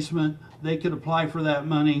replacement. They could apply for that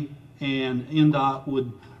money, and NDOT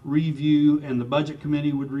would review, and the Budget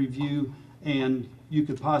Committee would review, and you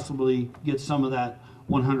could possibly get some of that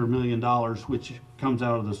 $100 million, which comes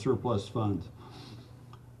out of the surplus funds.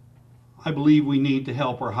 I believe we need to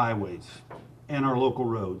help our highways and our local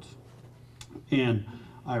roads. And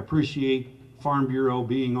I appreciate Farm Bureau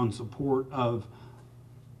being on support of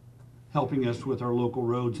helping us with our local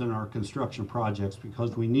roads and our construction projects,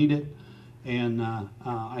 because we need it. And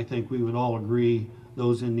I think we would all agree,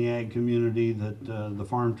 those in the ag community, that the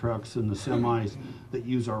farm trucks and the semis that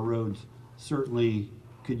use our roads certainly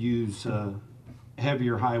could use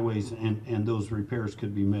heavier highways, and those repairs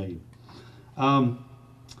could be made.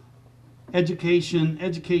 Education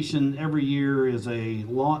every year is a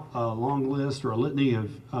long list or a litany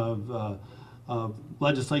of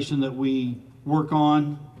legislation that we work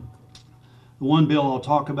on. The one bill I'll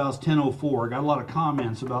talk about is 1004. I got a lot of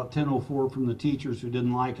comments about 1004 from the teachers who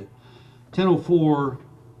didn't like it. 1004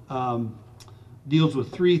 deals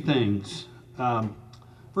with three things.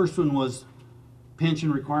 First one was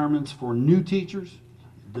pension requirements for new teachers.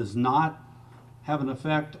 It does not have an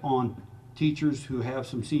effect on teachers who have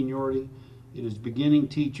some seniority. It is beginning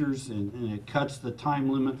teachers, and it cuts the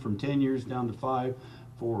time limit from 10 years down to 5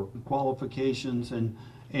 for qualifications, and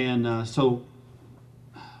so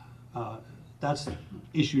that's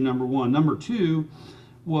issue number one. Number two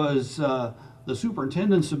was the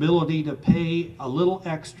superintendent's ability to pay a little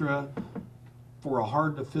extra for a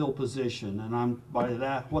hard-to-fill position. And by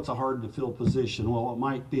that, what's a hard-to-fill position? Well, it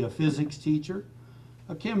might be a physics teacher,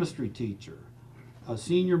 a chemistry teacher, a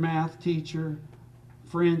senior math teacher,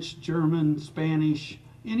 French, German, Spanish,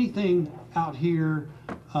 anything out here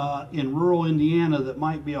in rural Indiana that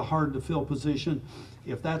might be a hard to fill position,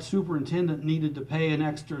 if that superintendent needed to pay an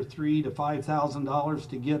extra $3,000 to $5,000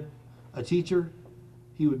 to get a teacher,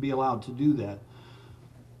 he would be allowed to do that.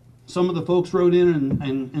 Some of the folks wrote in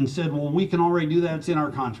and said, well, we can already do that, it's in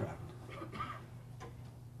our contract.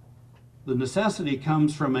 The necessity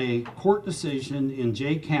comes from a court decision in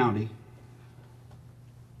Jay County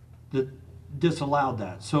that disallowed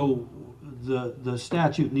that. So the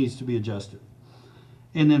statute needs to be adjusted.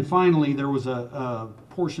 And then finally, there was a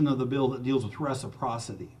portion of the bill that deals with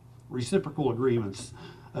reciprocity, reciprocal agreements.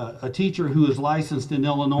 A teacher who is licensed in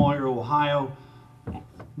Illinois or Ohio,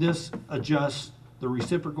 this adjusts the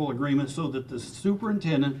reciprocal agreement so that the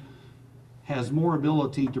superintendent has more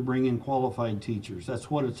ability to bring in qualified teachers.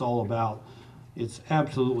 That's what it's all about. It's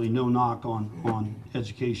absolutely no knock on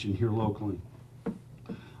education here locally.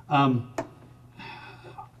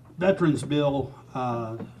 Veterans Bill,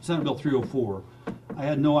 Senate Bill 304. I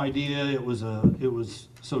had no idea it was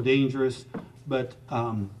so dangerous, but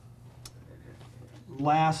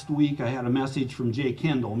last week I had a message from Jay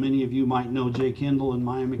Kendall. Many of you might know Jay Kendall in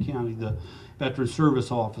Miami County, the Veteran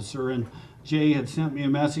Service Officer, and Jay had sent me a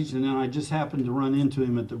message, and then I just happened to run into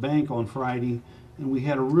him at the bank on Friday, and we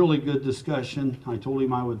had a really good discussion. I told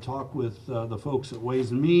him I would talk with the folks at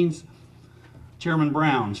Ways and Means. Chairman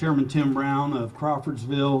Tim Brown of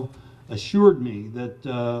Crawfordsville assured me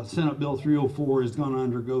that Senate Bill 304 is going to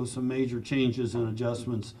undergo some major changes and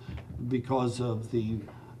adjustments because of the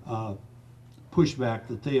pushback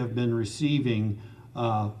that they have been receiving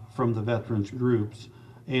from the veterans groups.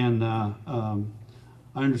 And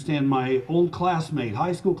I understand my old classmate,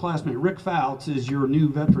 high school classmate, Rick Fouts, is your new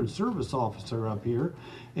veteran service officer up here.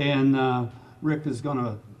 And Rick is going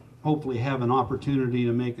to hopefully have an opportunity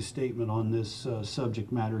to make a statement on this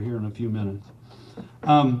subject matter here in a few minutes.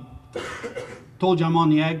 Told you I'm on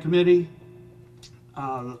the Ag Committee.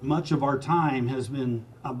 Much of our time has been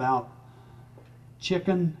about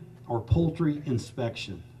chicken or poultry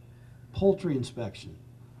inspection. Poultry inspection.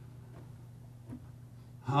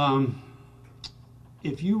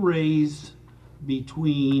 If you raise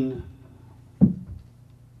between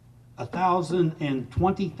 1,000 and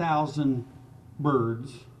 20,000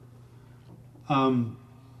 birds,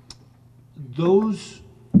 those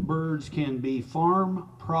birds can be farm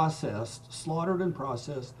processed, slaughtered and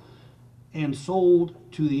processed, and sold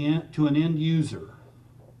to an end user.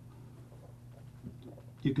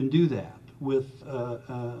 You can do that with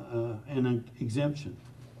an exemption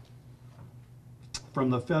from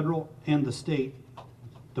the federal and the state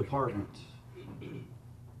departments.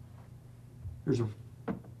 There's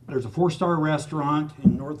a 4-star restaurant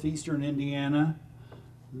in northeastern Indiana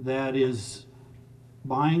that is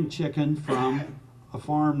buying chicken from a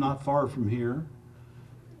farm not far from here.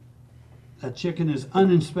 That chicken is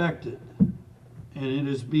uninspected, and it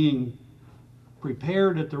is being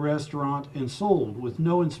prepared at the restaurant and sold with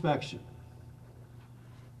no inspection.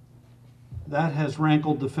 That has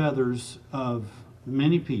rankled the feathers of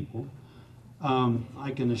many people.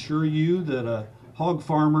 I can assure you that a hog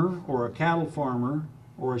farmer or a cattle farmer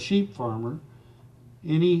or a sheep farmer,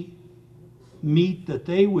 any meat that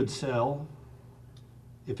they would sell,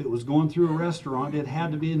 if it was going through a restaurant, it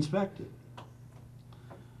had to be inspected.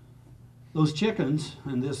 Those chickens,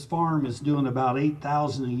 and this farm is doing about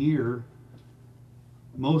 8,000 a year,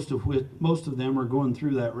 most of them are going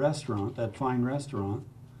through that restaurant, that fine restaurant,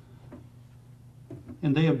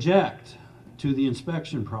 and they object to the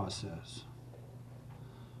inspection process.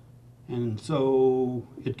 And so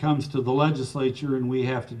it comes to the legislature and we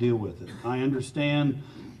have to deal with it. I understand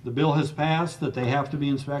the bill has passed that they have to be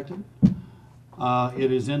inspected.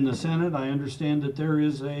 It is in the Senate. I understand that there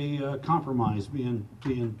is a compromise being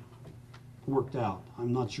worked out.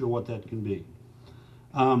 I'm not sure what that can be.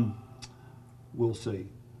 We'll see.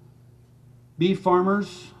 Beef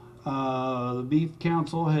farmers, the Beef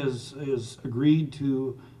Council has agreed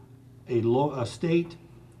to a state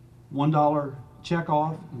 $1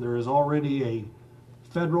 checkoff. There is already a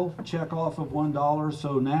federal checkoff of $1.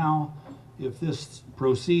 So now, if this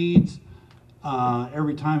proceeds,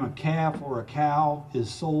 every time a calf or a cow is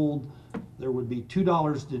sold, there would be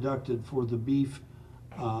 $2 deducted for the Beef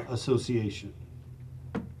Association.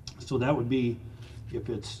 So that would be if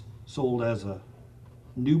it's sold as a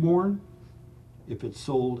newborn, if it's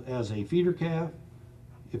sold as a feeder calf,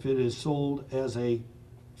 if it is sold as a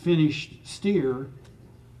finished steer.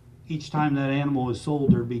 Each time that animal is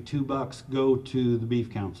sold, there'd be $2 go to the Beef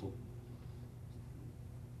Council.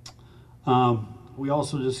 We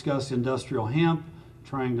also discussed industrial hemp,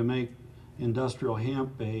 trying to make industrial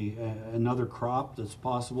hemp another crop that's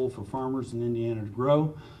possible for farmers in Indiana to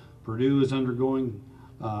grow. Purdue is undergoing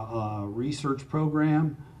research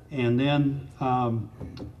program, and then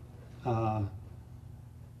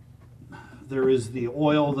there is the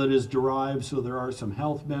oil that is derived, so there are some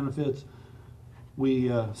health benefits.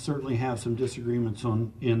 We certainly have some disagreements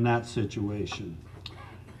in that situation.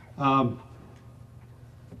 I'm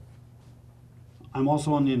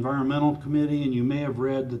also on the Environmental Committee, and you may have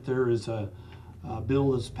read that there is a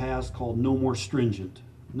bill that's passed called No More Stringent.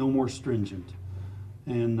 No More Stringent.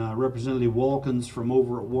 And Representative Wilkins from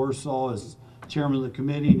over at Warsaw is chairman of the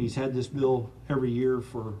committee, and he's had this bill every year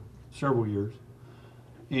for several years.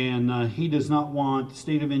 And he does not want the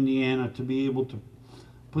state of Indiana to be able to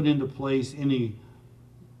put into place any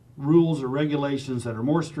rules or regulations that are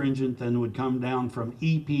more stringent than would come down from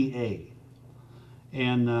EPA.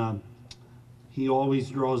 And he always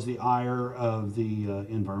draws the ire of the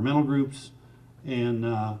environmental groups, and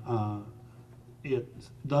it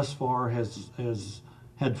thus far has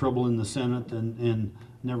had trouble in the Senate and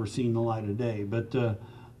never seen the light of day. But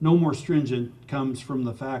No More Stringent comes from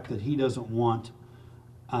the fact that he doesn't want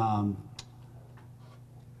a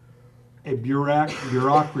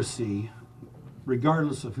bureaucracy,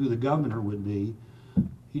 regardless of who the governor would be.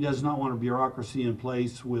 He does not want a bureaucracy in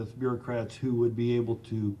place with bureaucrats who would be able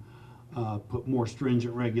to put more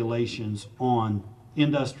stringent regulations on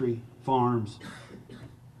industry, farms,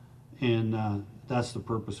 and that's the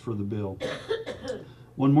purpose for the bill.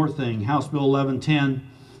 One more thing, House Bill 1110,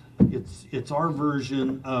 it's our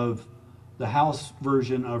version of the House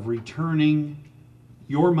version of returning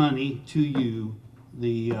your money to you,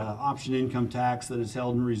 the option income tax that is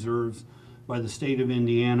held in reserves by the state of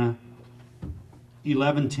Indiana.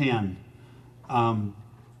 1110,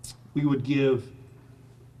 we would give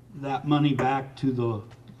that money back to the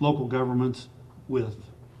local governments with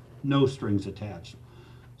no strings attached.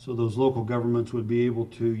 So those local governments would be able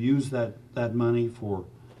to use that money for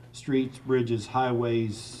streets, bridges,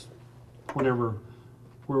 highways, whatever,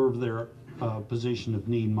 wherever their position of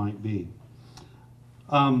need might be.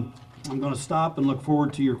 I'm going to stop and look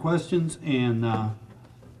forward to your questions, and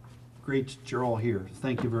great that you're all here.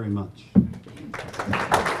 Thank you very much.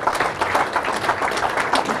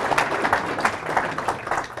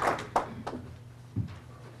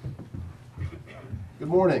 Good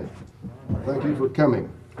morning. Thank you for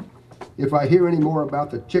coming. If I hear any more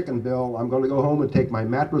about the chicken bill, I'm going to go home and take my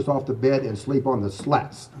mattress off the bed and sleep on the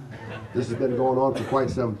slats. This has been going on for quite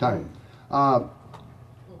some time.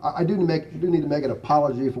 I do need to make an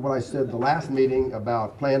apology for what I said the last meeting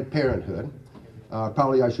about Planned Parenthood.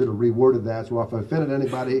 Probably I should have reworded that, so if I offended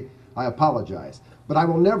anybody, I apologize. But I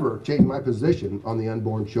will never change my position on the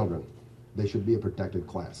unborn children. They should be a protected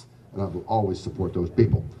class, and I will always support those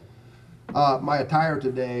people. My attire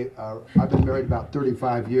today, I've been married about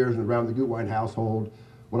 35 years and around the Gutwein household.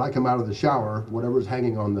 When I come out of the shower, whatever's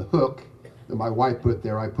hanging on the hook that my wife put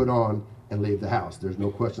there, I put on and leave the house. There's no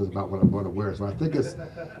questions about what I'm going to wear. So I think it's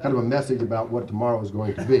kind of a message about what tomorrow is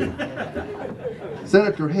going to be.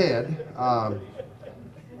 Senator Head,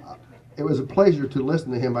 it was a pleasure to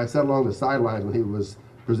listen to him. I sat along the sidelines when he was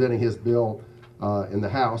presenting his bill in the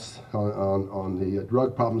House on the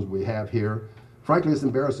drug problems we have here. Frankly, it's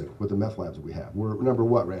embarrassing with the meth labs that we have. We're number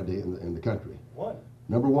what, Randy, in the country? One.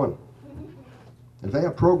 Number one. And if they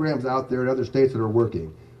have programs out there in other states that are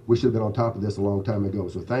working, we should have been on top of this a long time ago.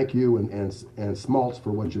 So thank you and Smaltz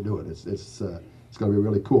for what you're doing. It's going to be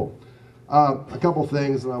really cool. A couple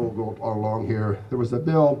things, and I won't go all along here. There was a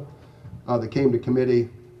bill that came to committee,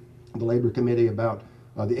 the Labor Committee, about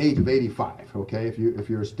the age of 85. Okay, if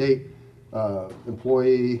you're a state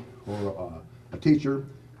employee or a teacher,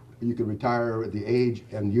 you can retire at the age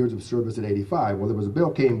and years of service at 85. Well, there was a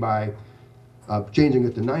bill came by changing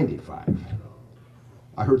it to 95.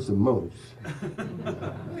 I heard some moans.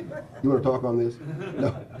 You want to talk on this?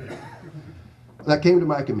 No. That came to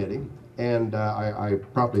my committee, and I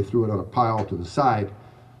promptly threw it on a pile to the side.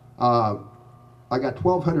 I got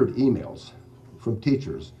 1,200 emails from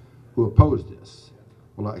teachers who opposed this.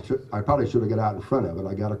 Well, I probably should have got out in front of it.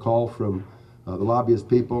 I got a call from the lobbyist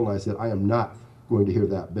people, and I said, I am not going to hear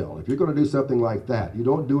that bill. If you're going to do something like that, you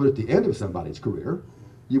don't do it at the end of somebody's career.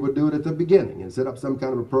 You would do it at the beginning and set up some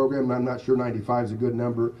kind of a program. And I'm not sure 95 is a good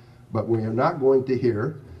number, but we are not going to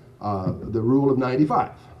hear the rule of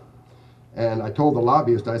 95. And I told the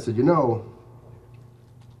lobbyist, I said, you know,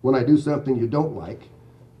 when I do something you don't like,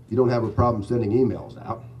 you don't have a problem sending emails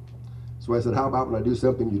out. So I said, how about when I do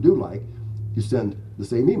something you do like, you send the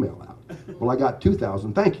same email out? Well, I got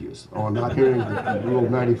 2,000 thank yous on not hearing the rule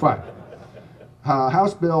of 95.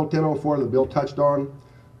 House Bill 1004, the bill touched on,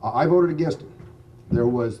 I voted against it. There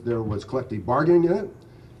was collective bargaining in it.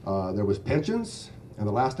 There was pensions, and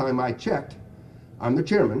the last time I checked, I'm the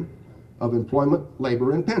chairman. of employment,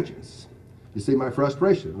 labor, and pensions. You see my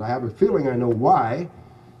frustration, and I have a feeling I know why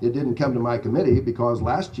it didn't come to my committee, because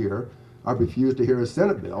last year I refused to hear a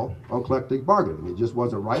Senate bill on collective bargaining. It just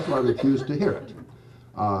wasn't right, so I refused to hear it.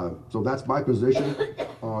 So that's my position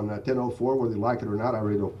on 1004, whether you like it or not, I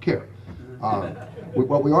really don't care.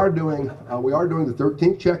 What we are doing the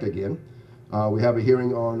 13th check again. We have a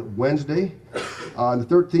hearing on Wednesday. The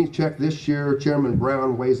 13th check this year, Chairman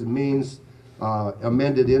Brown, Ways and Means,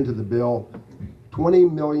 amended into the bill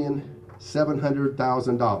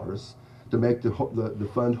 $20,700,000 to make the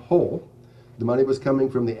fund whole. The money was coming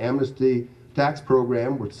from the amnesty tax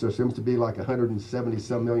program, which there seems to be like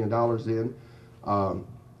 $170-some million in.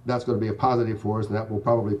 That's going to be a positive for us, and that will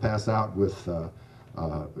probably pass out with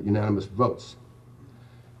unanimous votes.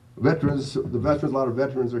 Veterans, a lot of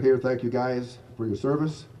veterans are here. Thank you guys for your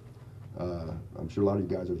service. I'm sure a lot of you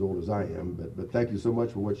guys are as old as I am, but thank you so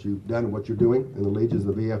much for what you've done and what you're doing in the Legions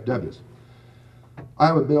and the VFWs. I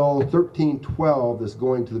have a bill 1312 that's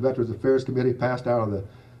going to the Veterans Affairs Committee, passed out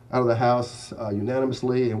of the House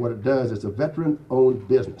unanimously, and what it does, it's a veteran-owned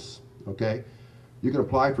business, okay? You can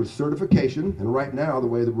apply for certification, and right now, the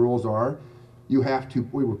way the rules are, we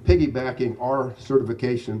were piggybacking our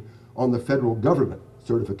certification on the federal government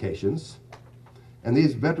certifications, and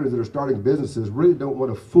these veterans that are starting businesses really don't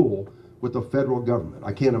want to fool with the federal government.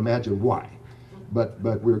 I can't imagine why, but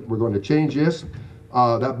we're going to change this.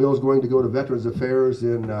 That bill is going to go to Veterans Affairs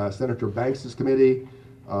in Senator Banks' committee.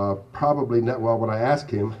 Probably not, well, when I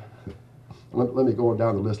asked him, let me go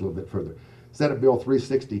down the list a little bit further. Senate Bill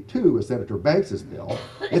 362 is Senator Banks' bill.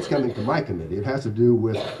 It's coming to my committee. It has to do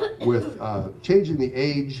with changing the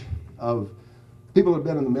age of people that have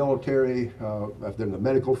been in the military, if they're in the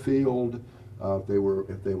medical field, if they were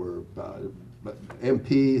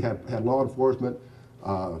MP, had law enforcement,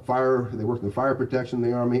 fire, they worked in the fire protection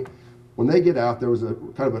in the Army. When they get out, there was a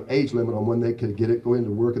kind of an age limit on when they could go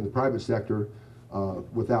into work in the private sector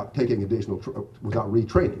without taking without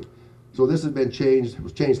retraining. So this has been changed. It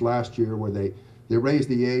was changed last year where they raised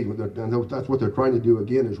the age, and that's what they're trying to do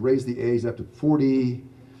again, is raise the age up to 42,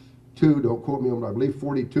 don't quote me on it, I believe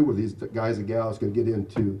 42 of these guys and gals can get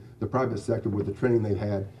into the private sector with the training they've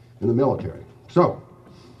had in the military. So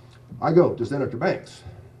I go to Senator Banks,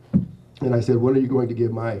 and I said, when are you going to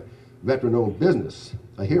give my veteran-owned business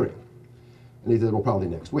a hearing? And he said, well, probably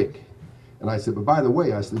next week. And I said, but by the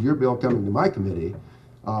way, I said, your bill coming to my committee,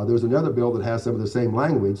 there's another bill that has some of the same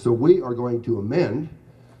language, so we are going to amend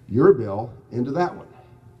your bill into that one.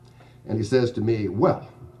 And he says to me, well,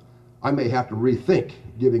 I may have to rethink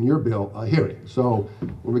giving your bill a hearing. So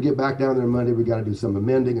when we get back down there Monday, we got to do some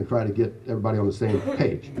amending and try to get everybody on the same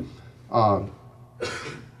page. I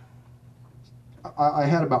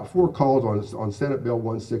had about 4 calls on Senate Bill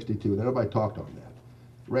 162, and nobody talked on that.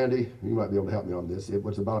 Randy, you might be able to help me on this. It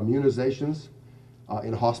was about immunizations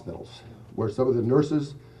in hospitals, where some of the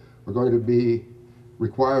nurses are going to be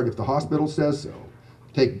required, if the hospital says so,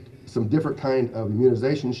 take some different kind of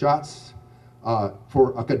immunization shots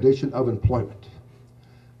for a condition of employment.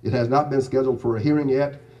 It has not been scheduled for a hearing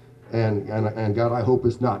yet, and God, I hope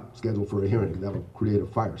it's not scheduled for a hearing. That'll create a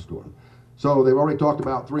firestorm. So they've already talked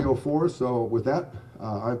about 304, so with that,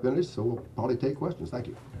 I'm finished, so we'll probably take questions. Thank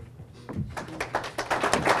you.